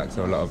lot of blacks,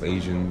 a lot of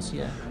Asians,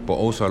 but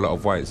also a lot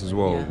of whites as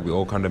well. We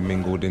all kind of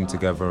mingled in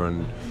together,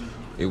 and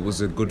it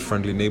was a good,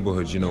 friendly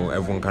neighbourhood.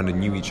 Everyone kind of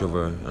knew each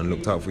other and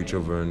looked out for each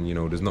other, and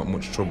there's not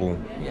much trouble.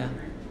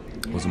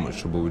 Wasn't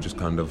much trouble. We just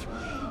kind of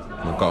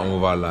got on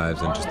with our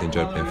lives and just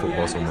enjoyed playing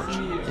football so much.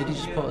 Did you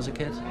support as a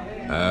kid?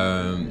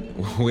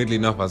 Weirdly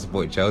enough, I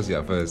supported Chelsea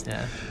at first.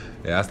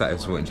 Yeah, I started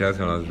supporting Chelsea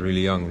when I was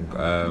really young,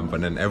 but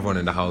then everyone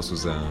in the house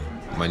was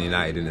Man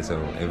United in it, so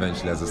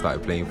eventually as I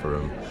started playing for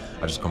them,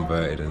 I just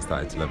converted and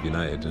started to love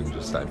United and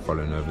just started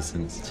following them ever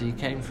since. So you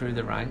came through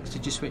the ranks.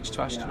 Did you switch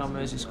to Ashton on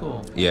Mersey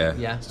School?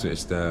 Yeah.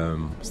 Switched,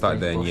 started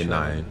there in year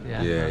 9.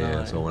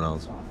 Yeah. So when I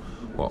was,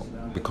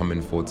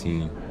 becoming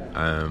 14.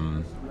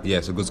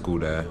 It's a good school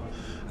there.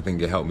 I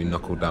think it helped me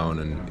knuckle down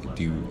and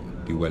do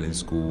well in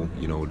school.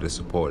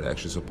 The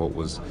extra support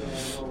was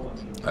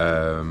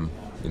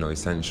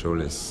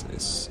essential.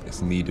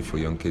 It's needed for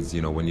young kids.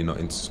 When you're not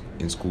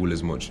in school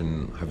as much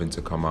and having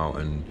to come out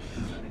and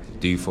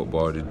do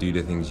football, to do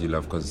the things you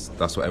love, because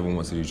that's what everyone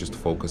wants to do, just to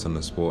focus on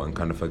the sport and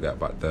kind of forget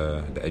about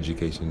the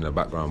education in the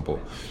background. But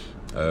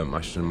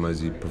Ashton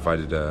Mersey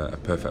provided a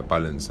perfect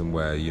balance, and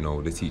where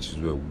the teachers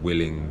were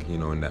willing,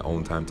 in their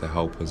own time to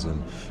help us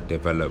and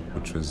develop,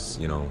 which was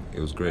it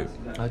was great.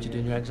 How did you do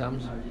in your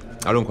exams?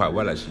 I done quite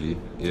well actually.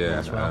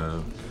 Yeah.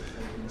 Well.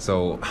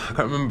 So I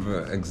can't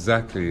remember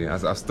exactly.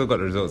 I've still got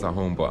the results at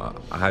home,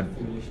 but I had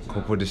a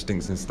couple of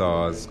distinction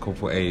stars,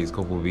 couple A's,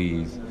 couple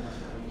B's,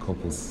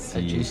 couple C's.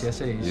 At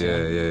GCSEs?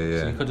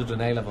 Yeah. So you could have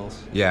done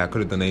A-levels? Yeah, I could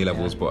have done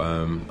A-levels, but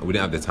we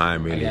didn't have the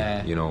time really.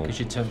 Because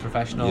you'd turned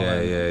professional.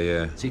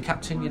 Yeah. So you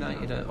captained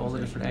United at all the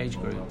different age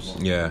groups?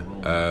 Yeah.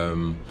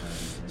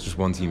 It's just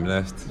one team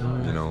left,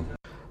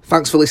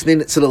 Thanks for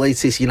listening to the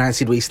latest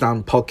United We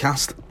Stand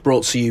podcast,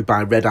 brought to you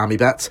by Red Army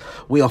Bet.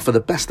 We offer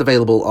the best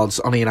available odds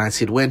on a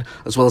United win,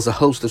 as well as a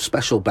host of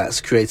special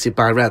bets created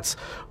by Reds.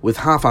 With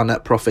half our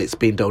net profits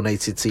being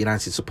donated to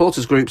United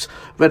supporters groups,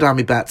 Red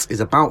Army Bet is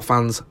about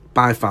fans,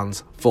 by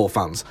fans, for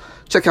fans.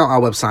 Check out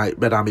our website,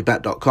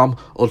 redarmybet.com,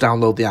 or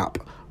download the app.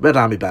 Red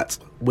Army Bet,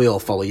 we all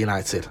follow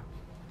United.